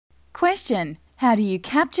Question: how do you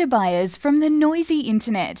capture buyers from the noisy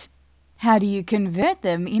internet? How do you convert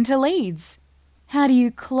them into leads? How do you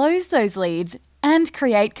close those leads and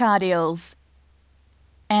create car deals?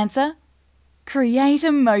 Answer: create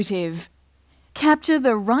a motive. Capture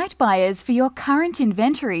the right buyers for your current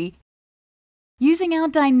inventory using our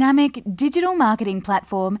dynamic digital marketing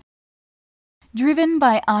platform driven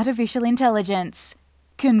by artificial intelligence.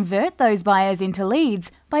 Convert those buyers into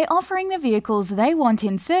leads by offering the vehicles they want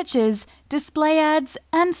in searches, display ads,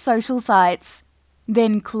 and social sites.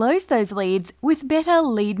 Then close those leads with better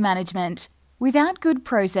lead management. Without good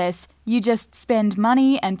process, you just spend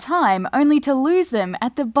money and time only to lose them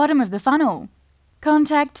at the bottom of the funnel.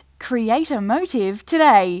 Contact Create a Motive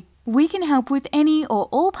today. We can help with any or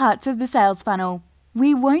all parts of the sales funnel.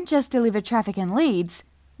 We won't just deliver traffic and leads,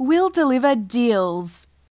 we'll deliver deals.